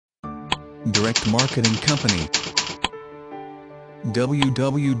Direct Marketing Company.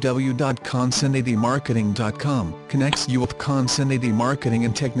 www.consonitymarketing.com connects you with Consinity Marketing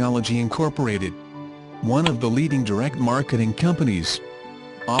and Technology Incorporated, one of the leading direct marketing companies,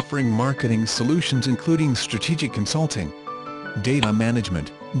 offering marketing solutions including strategic consulting, data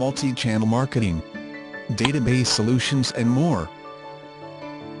management, multi-channel marketing, database solutions and more.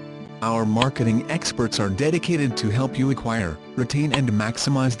 Our marketing experts are dedicated to help you acquire, retain and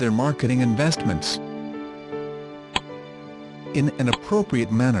maximize their marketing investments in an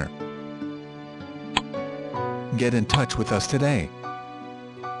appropriate manner. Get in touch with us today.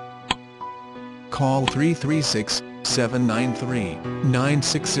 Call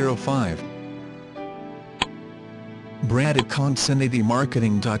 336-793-9605. Brad at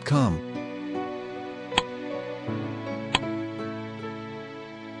consinitymarketing.com